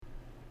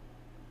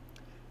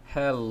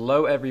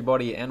Hello,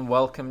 everybody, and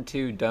welcome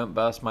to Don't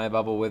Burst My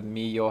Bubble with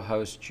me, your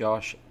host,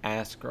 Josh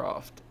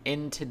Ascroft.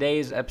 In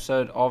today's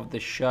episode of the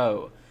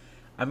show,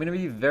 I'm going to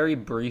be very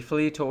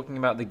briefly talking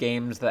about the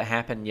games that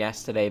happened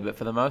yesterday, but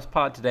for the most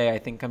part today, I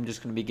think I'm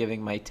just going to be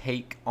giving my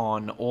take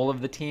on all of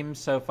the teams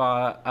so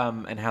far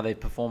and how they've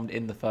performed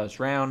in the first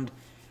round,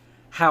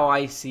 how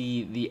I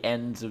see the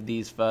ends of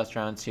these first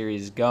round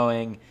series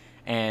going,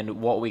 and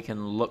what we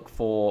can look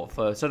for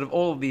sort of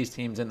all of these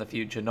teams in the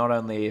future, not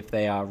only if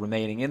they are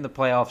remaining in the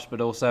playoffs,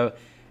 but also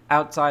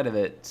outside of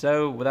it.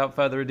 So without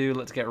further ado,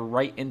 let's get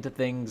right into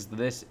things.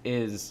 This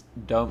is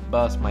Don't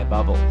Burst My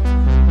Bubble.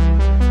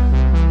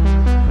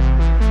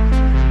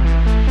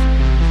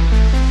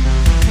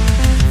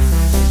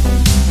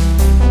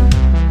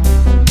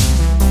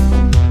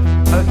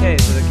 Okay,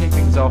 so to kick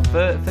things off,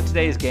 for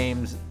today's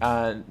games,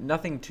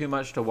 nothing too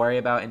much to worry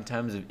about in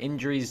terms of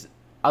injuries,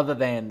 other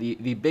than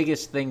the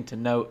biggest thing to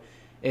note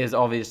is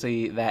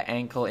obviously that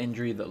ankle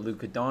injury that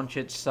Luka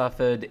Doncic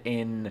suffered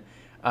in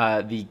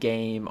the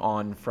game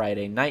on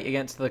Friday night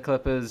against the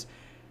Clippers.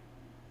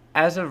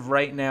 As of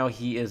right now,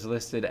 he is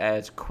listed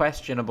as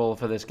questionable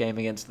for this game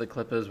against the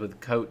Clippers, with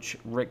coach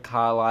Rick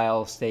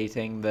Carlisle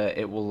stating that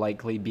it will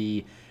likely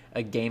be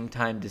a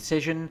game-time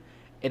decision.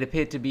 It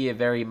appeared to be a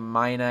very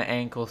minor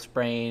ankle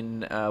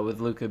sprain,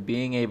 with Luka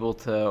being able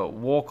to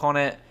walk on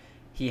it.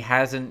 He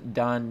hasn't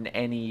done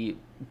any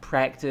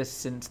practice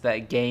since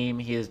that game.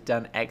 He has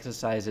done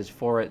exercises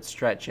for it,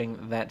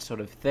 stretching, that sort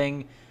of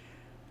thing.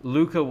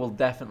 Luka will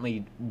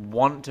definitely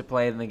want to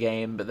play in the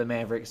game, but the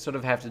Mavericks sort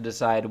of have to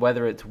decide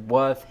whether it's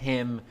worth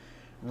him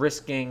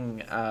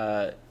risking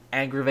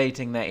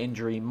aggravating that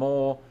injury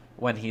more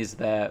when he's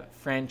their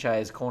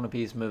franchise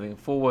cornerpiece moving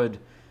forward.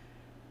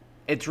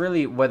 It's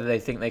really whether they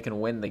think they can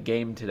win the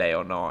game today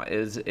or not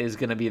is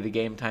going to be the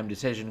game time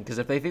decision. Because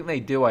if they think they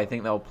do, I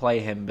think they'll play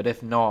him. But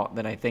if not,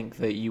 then I think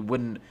that you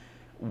wouldn't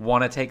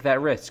want to take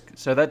that risk.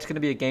 So that's going to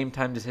be a game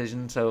time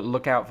decision. So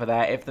look out for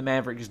that. If the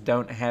Mavericks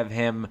don't have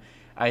him,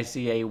 I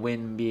see a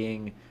win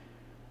being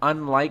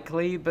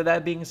unlikely. But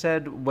that being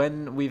said,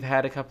 when we've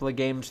had a couple of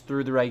games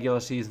through the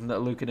regular season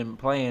that Luka didn't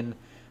play in,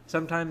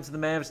 sometimes the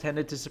Mavs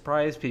tended to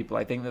surprise people.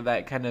 I think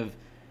that kind of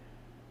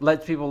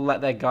lets people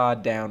let their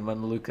guard down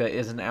when Luka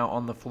isn't out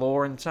on the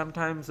floor, and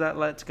sometimes that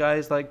lets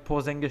guys like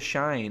Porzingis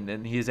shine,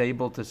 and he's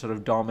able to sort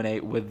of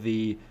dominate with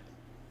the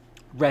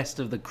rest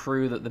of the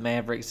crew that the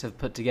Mavericks have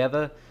put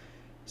together.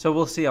 So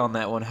we'll see on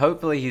that one.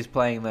 Hopefully he's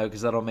playing, though,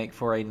 because that'll make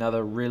for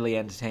another really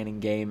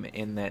entertaining game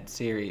in that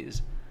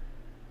series.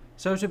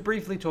 So to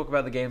briefly talk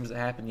about the games that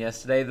happened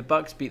yesterday, the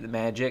Bucks beat the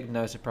Magic,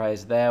 no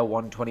surprise there,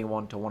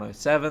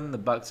 121-107. The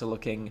Bucks are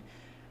looking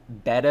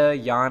better.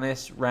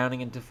 Giannis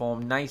rounding into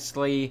form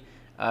nicely.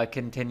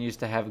 Continues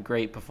to have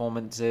great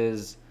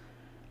performances.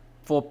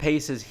 For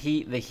Pacers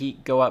Heat, the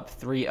Heat go up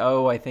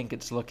 3-0. I think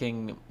it's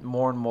looking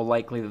more and more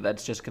likely that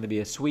that's just going to be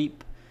a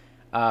sweep,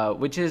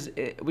 which is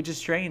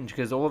strange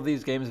because all of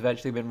these games have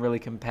actually been really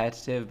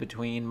competitive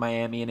between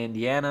Miami and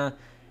Indiana.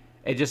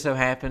 It just so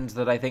happens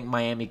that I think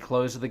Miami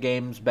closed the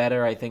games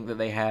better. I think that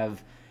they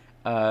have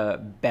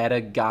better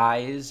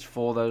guys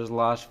for those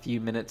last few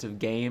minutes of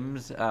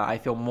games. I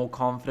feel more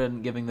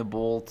confident giving the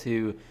ball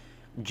to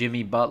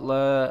Jimmy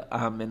Butler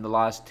in the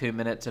last 2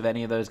 minutes of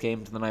any of those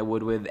games than I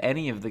would with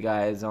any of the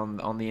guys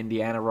on the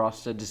Indiana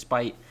roster,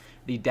 despite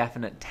the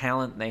definite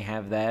talent they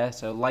have there.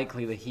 So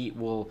likely the Heat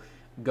will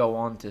go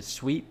on to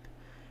sweep.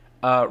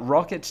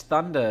 Rockets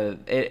Thunder,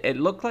 it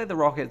looked like the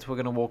Rockets were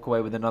going to walk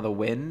away with another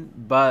win,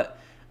 but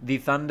the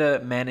Thunder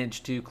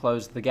managed to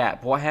close the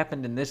gap. What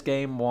happened in this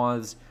game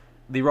was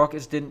the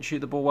Rockets didn't shoot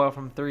the ball well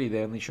from three.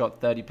 They only shot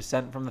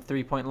 30% from the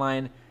three-point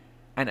line.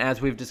 And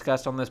as we've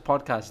discussed on this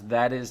podcast,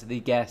 that is the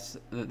guess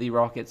that the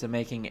Rockets are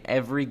making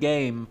every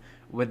game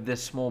with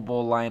this small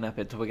ball lineup.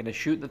 It's we're going to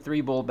shoot the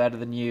three ball better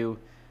than you.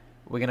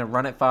 We're going to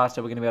run it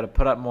faster. We're going to be able to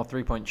put up more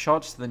three-point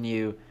shots than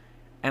you.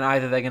 And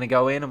either they're going to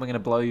go in and we're going to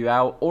blow you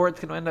out, or it's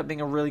going to end up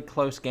being a really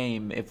close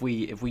game if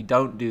we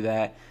don't do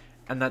that.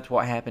 And that's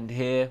what happened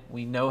here.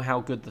 We know how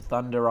good the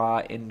Thunder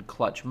are in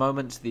clutch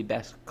moments, the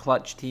best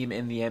clutch team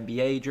in the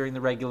NBA during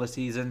the regular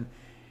season.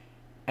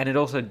 And it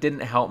also didn't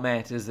help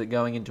matters that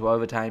going into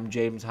overtime,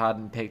 James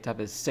Harden picked up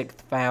his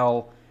sixth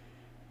foul.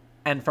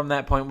 And from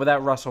that point,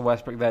 without Russell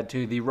Westbrook there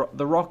too, the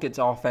Rockets'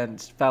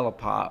 offense fell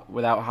apart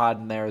without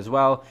Harden there as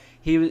well.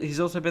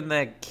 He's also been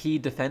their key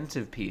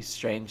defensive piece,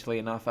 strangely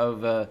enough,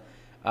 over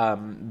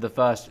the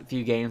first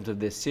few games of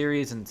this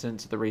series and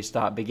since the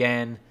restart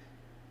began.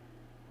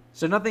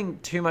 So nothing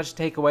too much to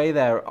take away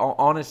there.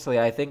 Honestly,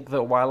 I think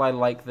that while I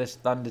like this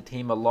Thunder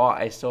team a lot,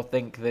 I still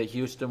think that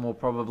Houston will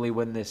probably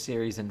win this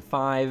series in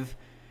 5.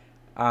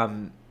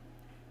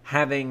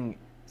 Having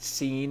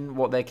seen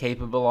what they're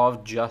capable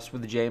of just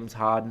with James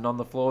Harden on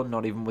the floor,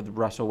 not even with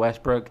Russell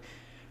Westbrook,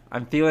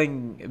 I'm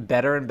feeling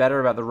better and better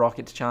about the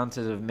Rockets'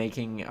 chances of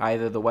making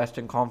either the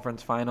Western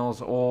Conference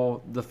Finals or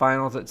the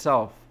Finals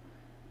itself.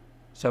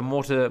 So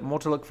more to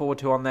look forward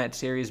to on that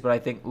series, but I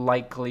think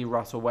likely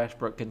Russell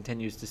Westbrook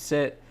continues to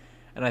sit,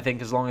 and I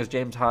think as long as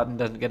James Harden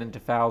doesn't get into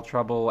foul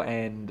trouble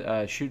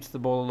and shoots the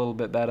ball a little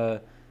bit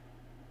better,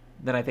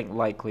 then I think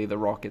likely the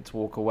Rockets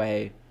walk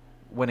away,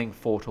 winning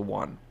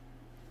 4-1.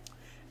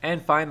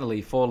 And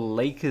finally, for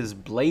Lakers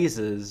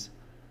Blazers,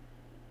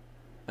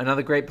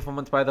 another great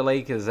performance by the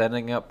Lakers,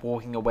 ending up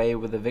walking away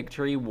with a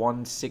victory,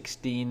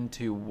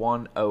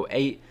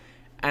 116-108.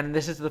 And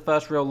this is the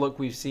first real look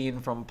we've seen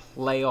from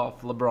playoff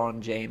LeBron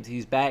James.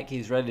 He's back.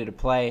 He's ready to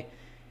play.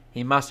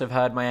 He must have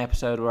heard my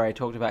episode where I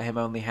talked about him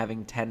only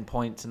having 10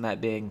 points and that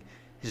being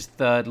his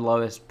third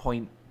lowest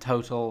point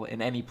total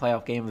in any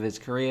playoff game of his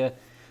career.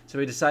 So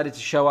he decided to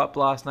show up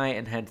last night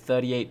and had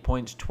 38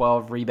 points,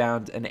 12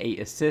 rebounds, and 8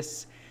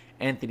 assists.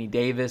 Anthony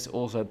Davis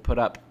also put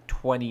up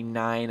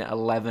 29,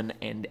 11,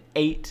 and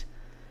 8.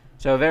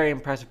 So a very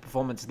impressive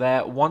performance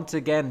there. Once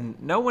again,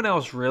 no one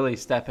else really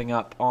stepping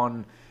up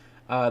on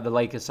the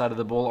Lakers side of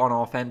the ball, on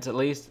offense at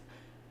least.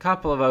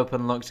 Couple of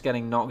open looks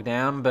getting knocked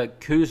down, but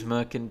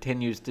Kuzma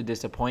continues to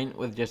disappoint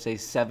with just a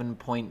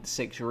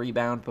 7.6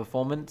 rebound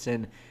performance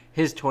in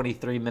his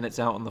 23 minutes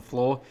out on the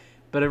floor.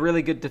 But a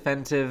really good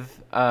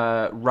defensive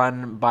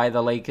run by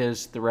the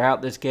Lakers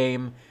throughout this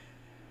game.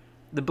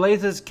 The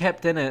Blazers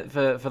kept in it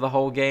for the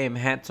whole game,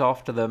 hats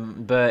off to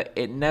them, but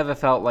it never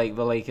felt like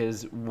the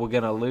Lakers were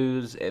going to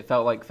lose. It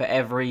felt like for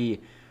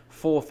every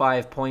 4 or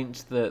 5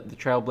 points that the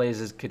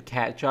Trailblazers could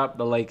catch up,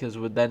 the Lakers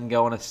would then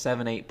go on a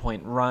 7-8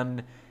 point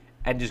run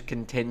and just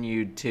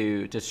continued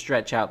to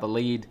stretch out the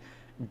lead.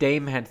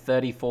 Dame had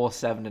 34,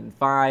 7, and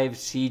 5.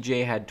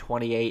 CJ had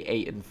 28,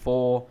 8, and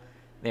 4.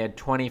 They had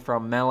 20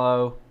 from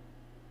Melo.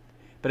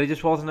 But it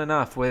just wasn't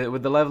enough.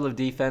 With the level of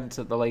defense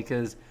that the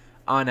Lakers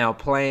are now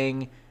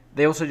playing,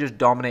 they also just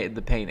dominated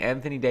the paint.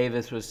 Anthony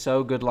Davis was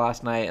so good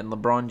last night, and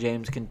LeBron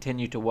James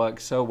continued to work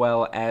so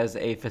well as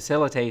a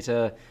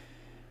facilitator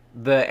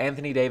that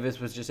Anthony Davis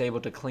was just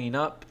able to clean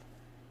up.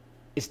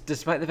 It's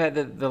despite the fact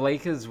that the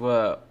Lakers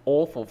were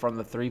awful from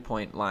the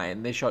three-point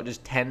line. They shot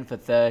just 10 for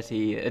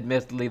 30.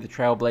 Admittedly, the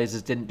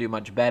Trailblazers didn't do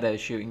much better,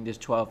 shooting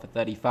just 12 for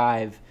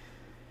 35.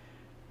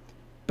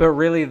 But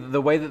really,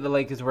 the way that the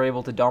Lakers were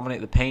able to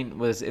dominate the paint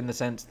was in the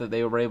sense that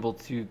they were able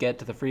to get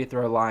to the free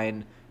throw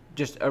line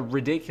just a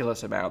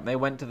ridiculous amount. They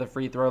went to the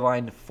free throw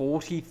line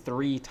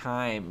 43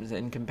 times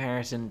in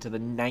comparison to the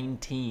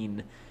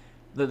 19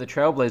 that the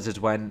Trailblazers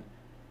went.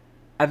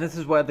 And this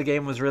is where the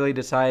game was really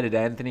decided.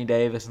 Anthony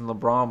Davis and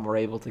LeBron were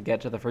able to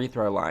get to the free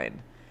throw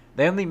line.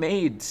 They only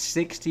made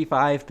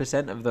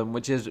 65% of them,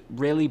 which is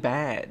really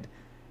bad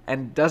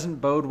and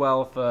doesn't bode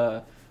well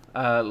for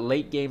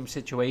late game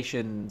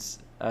situations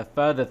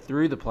further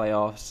through the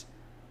playoffs.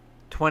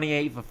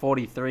 28 for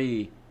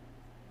 43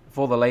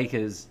 for the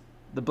Lakers.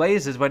 The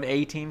Blazers went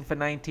 18 for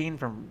 19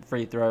 from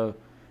free throw,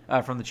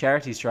 from the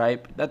charity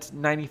stripe. That's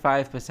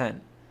 95%.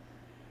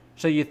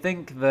 So you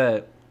think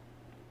that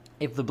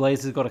if the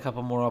Blazers got a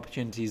couple more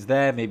opportunities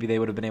there, maybe they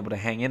would have been able to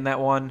hang in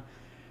that one.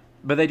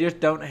 But they just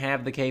don't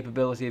have the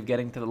capability of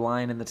getting to the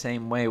line in the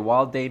same way.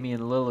 While Damian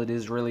Lillard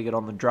is really good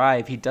on the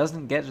drive, he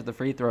doesn't get to the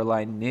free throw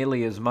line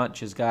nearly as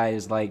much as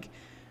guys like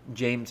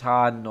James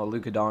Harden or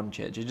Luka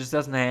Doncic. It just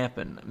doesn't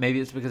happen. Maybe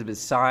it's because of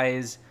his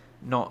size,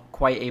 not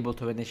quite able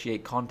to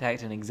initiate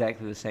contact in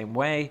exactly the same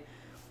way.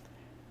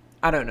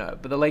 I don't know.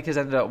 But the Lakers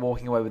ended up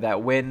walking away with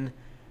that win.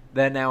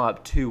 They're now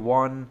up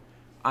 2-1.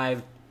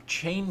 I've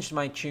changed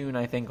my tune,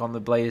 I think, on the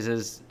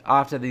Blazers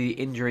after the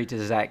injury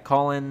to Zach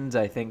Collins.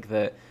 I think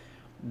that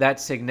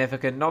that's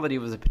significant. Not that he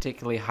was a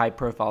particularly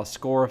high-profile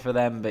scorer for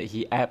them, but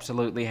he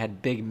absolutely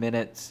had big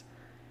minutes.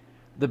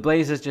 The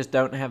Blazers just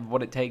don't have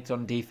what it takes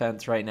on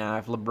defense right now.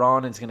 If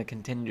LeBron is going to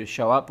continue to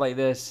show up like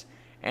this,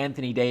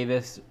 Anthony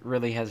Davis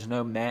really has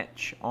no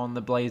match on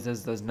the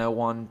Blazers. There's no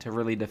one to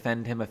really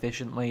defend him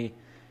efficiently.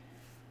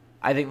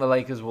 I think the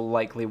Lakers will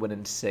likely win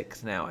in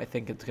 6 now. I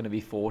think it's going to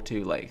be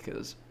 4-2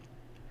 Lakers.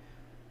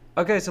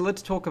 Okay, so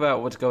let's talk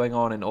about what's going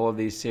on in all of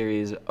these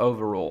series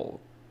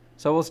overall.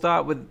 So we'll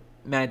start with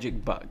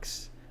Magic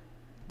Bucks.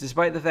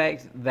 Despite the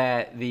fact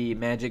that the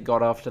Magic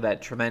got off to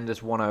that tremendous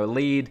 1-0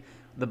 lead,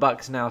 the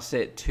Bucks now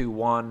sit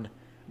 2-1.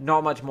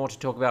 Not much more to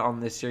talk about on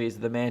this series.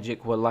 The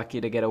Magic were lucky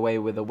to get away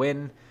with a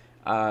win.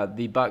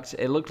 The Bucks,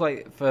 it looked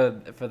like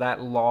for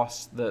that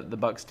loss that the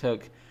Bucks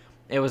took,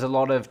 it was a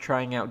lot of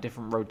trying out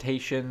different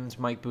rotations.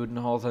 Mike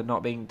Budenholzer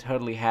not being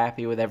totally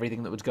happy with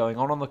everything that was going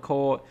on the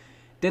court.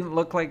 Didn't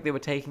look like they were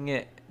taking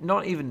it,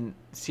 not even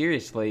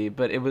seriously,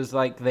 but it was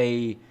like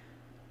it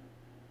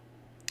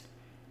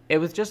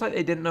was just like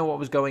they didn't know what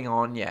was going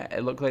on yet.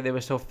 It looked like they were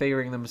still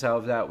figuring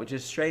themselves out, which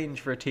is strange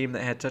for a team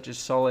that had such a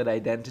solid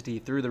identity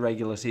through the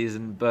regular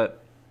season,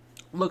 but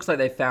looks like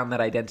they found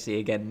that identity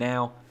again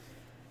now.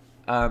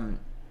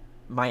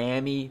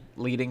 Miami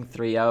leading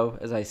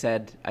 3-0, as I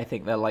said. I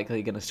think they're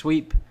likely going to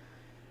sweep.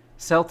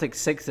 Celtics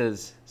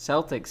Sixers.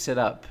 Celtics sit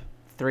up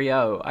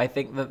 3-0. I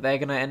think that they're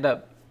going to end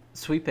up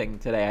sweeping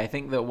today. I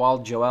think that while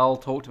Joel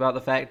talked about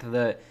the fact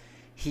that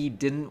he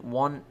didn't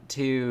want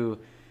to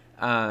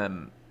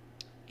be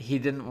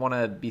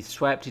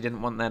swept, he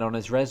didn't want that on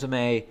his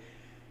resume,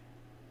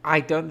 I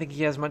don't think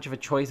he has much of a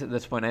choice at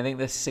this point. I think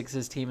this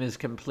Sixers team is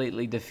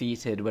completely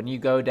defeated. When you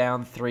go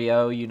down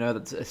 3-0, you know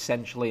that's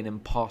essentially an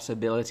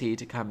impossibility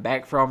to come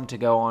back from, to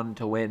go on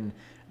to win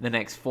the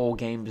next 4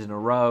 games in a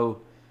row.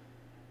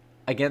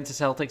 against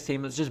a Celtics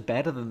team that's just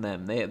better than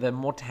them. They're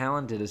more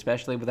talented,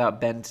 especially without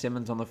Ben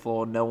Simmons on the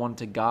floor, no one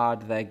to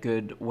guard their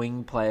good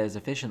wing players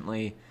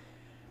efficiently.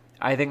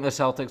 I think the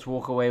Celtics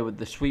walk away with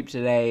the sweep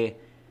today,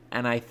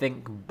 and I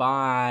think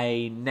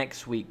by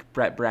next week,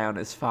 Brett Brown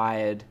is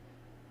fired,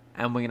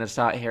 and we're going to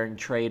start hearing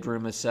trade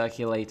rumors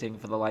circulating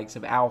for the likes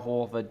of Al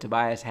Horford,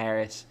 Tobias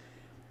Harris,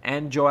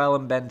 and Joel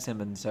and Ben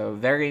Simmons. So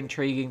very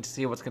intriguing to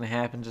see what's going to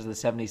happen to the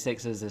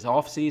 76ers this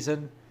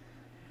offseason.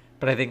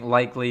 But I think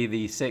likely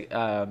the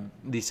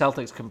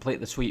Celtics complete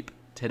the sweep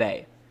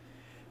today.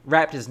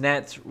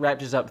 Raptors-Nets.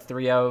 Raptors up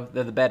 3-0.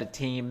 They're the better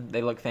team.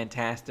 They look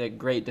fantastic.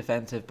 Great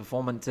defensive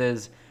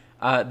performances.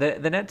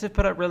 The Nets have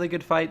put up really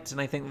good fights, and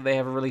I think that they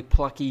have a really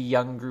plucky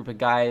young group of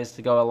guys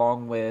to go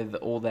along with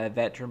all their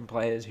veteran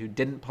players who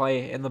didn't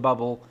play in the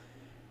bubble.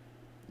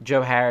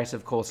 Joe Harris,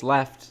 of course,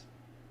 left.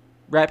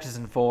 Raptors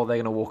in 4. They're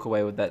going to walk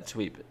away with that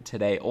sweep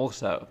today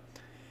also.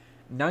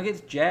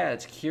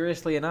 Nuggets-Jazz.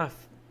 Curiously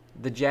enough,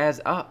 the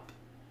Jazz up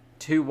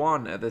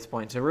 2-1 at this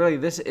point. So really,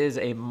 this is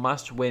a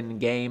must-win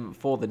game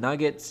for the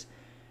Nuggets.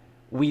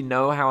 We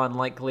know how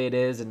unlikely it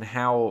is and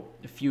how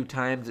few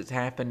times it's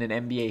happened in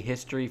NBA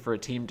history for a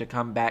team to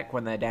come back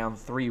when they're down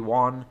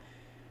 3-1.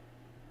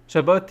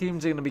 So both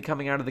teams are going to be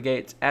coming out of the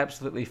gates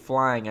absolutely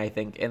flying, I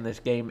think, in this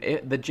game.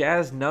 The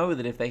Jazz know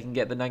that if they can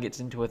get the Nuggets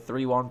into a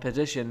 3-1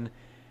 position,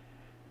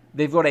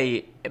 they've got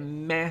a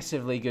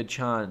massively good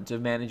chance of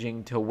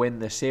managing to win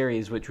the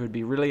series, which would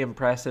be really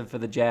impressive for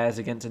the Jazz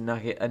against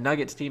a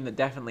Nuggets team that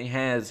definitely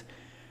has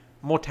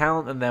more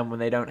talent than them when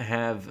they don't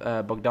have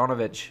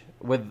Bogdanovic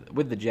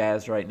with the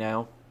Jazz right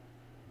now.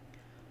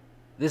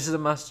 This is a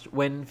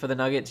must-win for the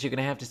Nuggets. You're going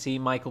to have to see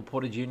Michael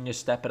Porter Jr.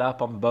 step it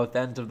up on both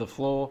ends of the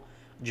floor.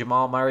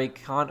 Jamal Murray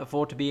can't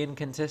afford to be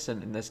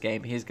inconsistent in this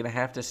game. He's going to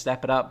have to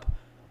step it up.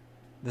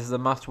 This is a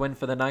must-win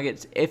for the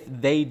Nuggets. If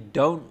they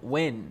don't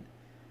win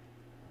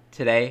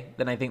today,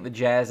 then I think the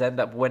Jazz end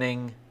up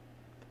winning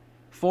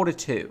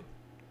 4-2.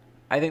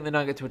 I think the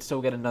Nuggets would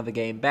still get another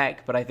game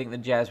back, but I think the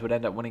Jazz would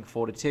end up winning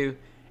 4-2.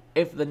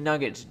 If the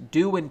Nuggets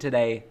do win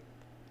today,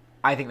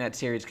 I think that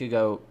series could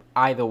go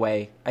either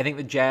way. I think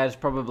the Jazz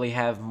probably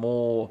have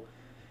more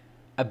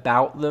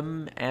about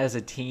them as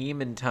a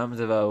team in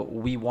terms of a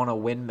we want to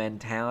win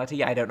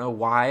mentality. I don't know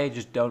why. I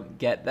just don't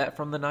get that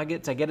from the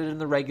Nuggets. I get it in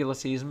the regular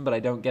season, but I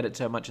don't get it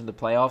so much in the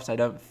playoffs. I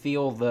don't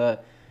feel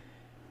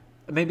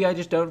maybe I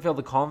just don't feel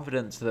the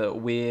confidence that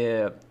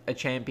we're a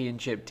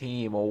championship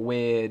team or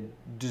we're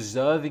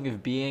deserving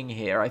of being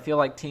here. I feel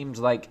like teams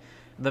like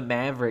the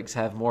Mavericks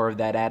have more of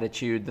that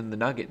attitude than the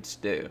Nuggets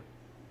do.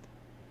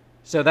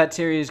 So that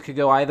series could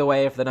go either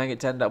way if the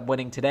Nuggets end up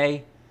winning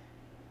today.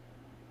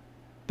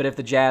 But if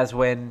the Jazz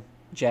win,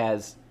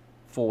 Jazz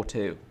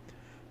 4-2.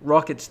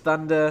 Rockets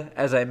Thunder,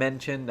 as I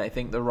mentioned, I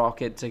think the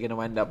Rockets are going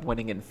to end up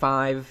winning in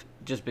 5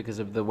 just because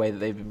of the way that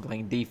they've been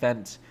playing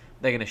defense.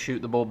 They're going to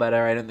shoot the ball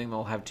better. I don't think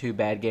they'll have 2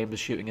 bad games of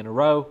shooting in a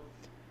row.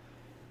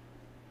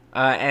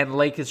 And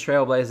Lakers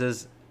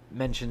Trailblazers,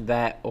 mentioned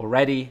that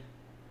already.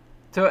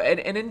 So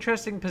an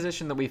interesting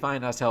position that we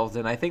find ourselves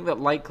in. I think that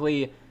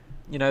likely,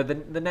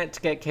 the Nets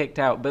get kicked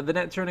out, but the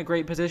Nets are in a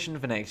great position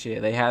for next year.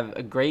 They have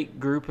a great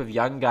group of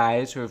young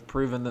guys who have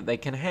proven that they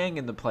can hang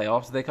in the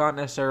playoffs. They can't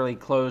necessarily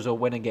close or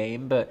win a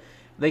game, but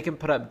they can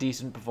put up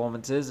decent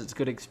performances. It's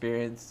good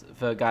experience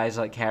for guys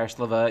like Karis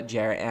LeVert,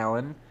 Jarrett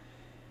Allen.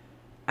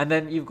 And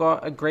then you've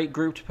got a great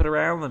group to put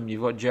around them.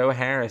 You've got Joe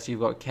Harris, you've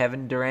got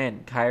Kevin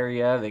Durant,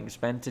 Kyrie Irving,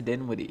 Spencer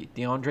Dinwiddie,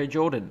 DeAndre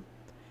Jordan.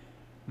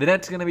 The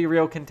Nets are going to be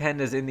real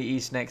contenders in the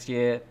East next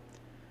year.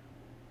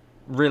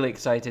 Really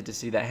excited to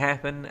see that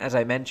happen. As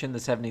I mentioned, the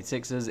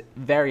 76ers,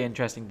 very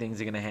interesting things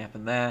are going to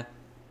happen there.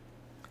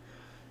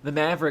 The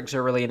Mavericks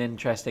are really an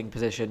interesting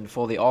position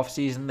for the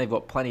offseason. They've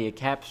got plenty of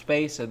cap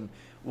space, and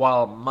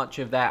while much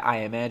of that, I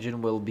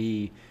imagine, will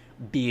be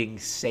being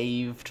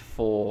saved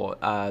for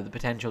the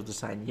potential to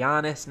sign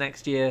Giannis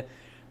next year,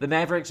 the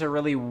Mavericks are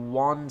really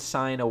one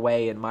sign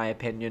away, in my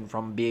opinion,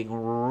 from being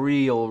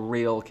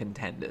real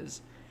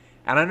contenders.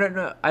 And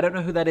I don't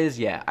know who that is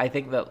yet. I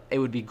think that it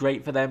would be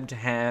great for them to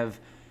have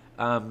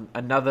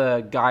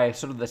another guy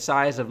sort of the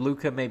size of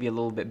Luka, maybe a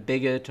little bit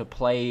bigger, to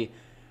play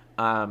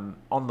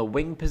on the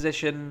wing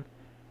position.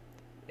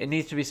 It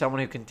needs to be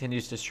someone who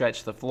continues to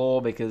stretch the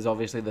floor because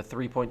obviously the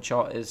three-point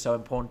shot is so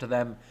important to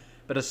them.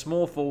 But a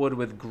small forward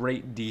with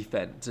great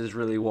defense is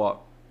really what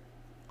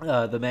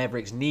the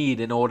Mavericks need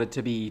in order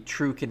to be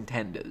true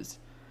contenders.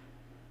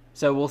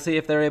 So we'll see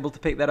if they're able to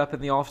pick that up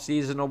in the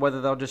offseason or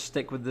whether they'll just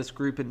stick with this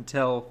group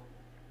until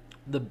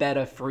the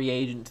better free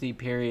agency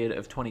period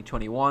of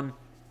 2021.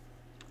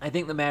 I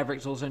think the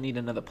Mavericks also need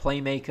another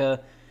playmaker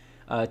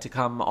to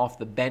come off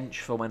the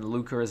bench for when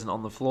Luka isn't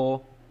on the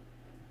floor.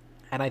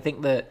 And I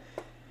think that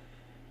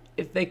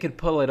if they could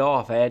pull it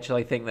off, I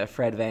actually think that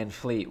Fred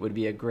VanVleet would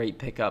be a great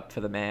pickup for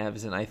the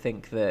Mavs, and I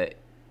think that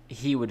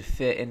he would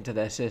fit into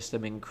their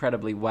system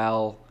incredibly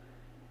well.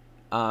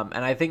 And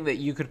I think that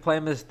you could play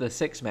him as the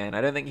sixth man.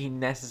 I don't think he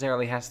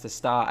necessarily has to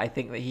start. I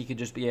think that he could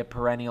just be a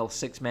perennial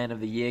sixth man of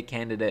the year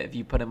candidate if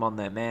you put him on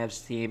their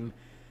Mavs team.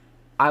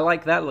 I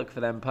like that look for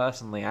them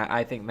personally.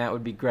 I think that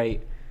would be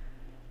great.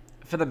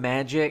 For the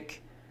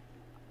Magic,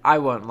 I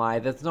won't lie,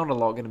 there's not a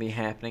lot going to be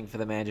happening for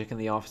the Magic in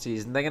the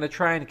offseason. They're going to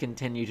try and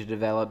continue to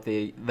develop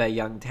their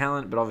young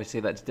talent, but obviously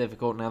that's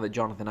difficult now that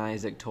Jonathan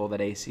Isaac tore that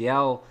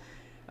ACL.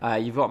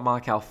 You've got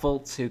Markelle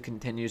Fultz, who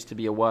continues to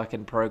be a work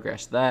in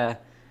progress there.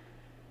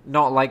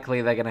 Not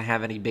likely they're going to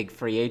have any big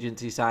free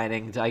agency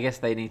signings. I guess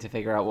they need to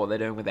figure out what they're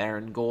doing with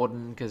Aaron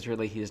Gordon, because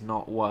really he's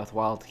not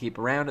worthwhile to keep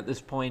around at this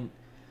point.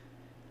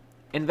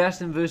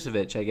 Invest in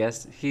Vucevic, I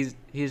guess. He's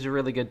a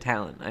really good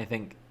talent. I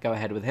think go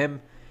ahead with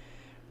him.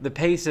 The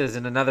Pacers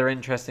in another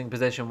interesting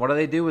position. What do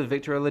they do with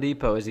Victor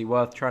Oladipo? Is he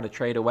worth trying to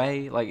trade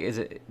away?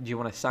 Do you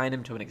want to sign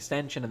him to an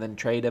extension and then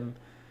trade him?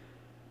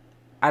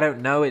 I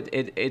don't know.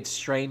 It's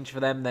strange for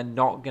them. They're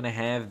not going to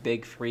have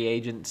big free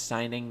agents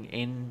signing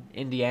in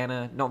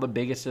Indiana. Not the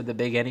biggest of the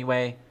big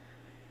anyway.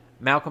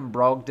 Malcolm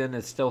Brogdon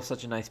is still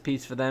such a nice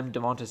piece for them.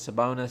 Domantas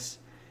Sabonis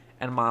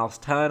and Miles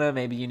Turner.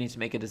 Maybe you need to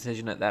make a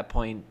decision at that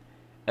point.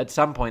 At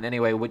some point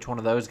anyway, which one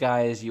of those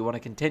guys you want to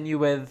continue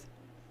with.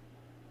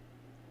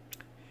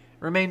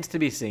 Remains to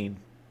be seen.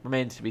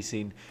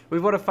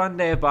 We've got a fun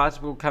day of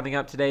basketball coming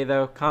up today,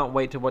 though. Can't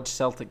wait to watch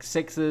Celtics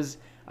Sixers.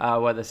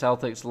 Where the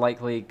Celtics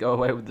likely go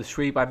away with the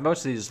sweep. I'm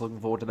mostly just looking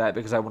forward to that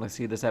because I want to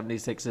see the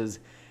 76ers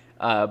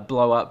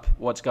blow up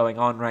what's going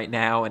on right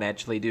now and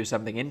actually do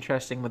something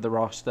interesting with the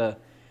roster.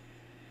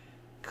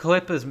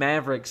 Clippers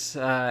Mavericks,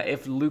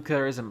 if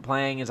Luka isn't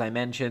playing, as I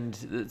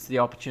mentioned, it's the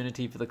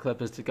opportunity for the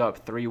Clippers to go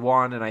up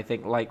 3-1, and I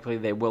think likely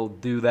they will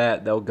do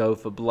that. They'll go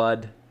for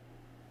blood.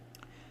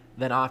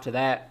 Then after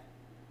that,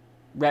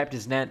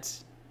 Raptors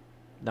Nets,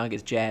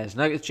 Nuggets Jazz.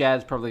 Nuggets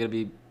Jazz probably going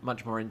to be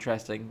much more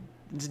interesting.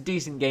 It's a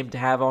decent game to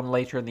have on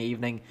later in the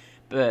evening,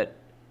 but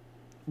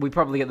we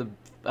probably get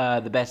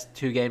the best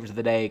two games of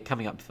the day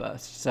coming up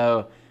first.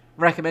 So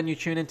recommend you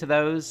tune into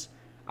those.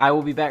 I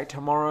will be back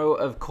tomorrow,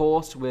 of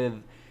course,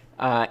 with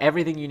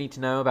everything you need to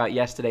know about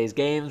yesterday's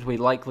games. We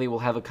likely will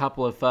have a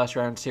couple of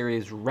first-round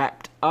series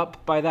wrapped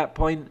up by that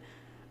point.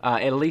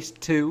 At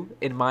least two,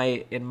 in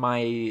my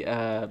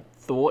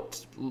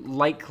thoughts.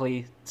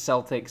 Likely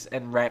Celtics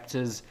and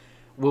Raptors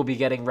will be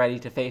getting ready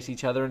to face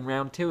each other in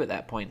round 2 at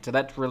that point. So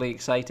that's really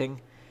exciting.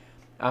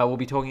 We'll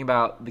be talking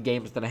about the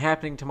games that are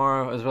happening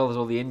tomorrow, as well as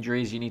all the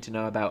injuries you need to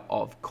know about,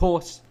 of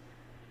course.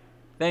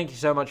 Thank you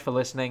so much for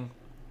listening.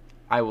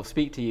 I will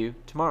speak to you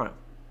tomorrow.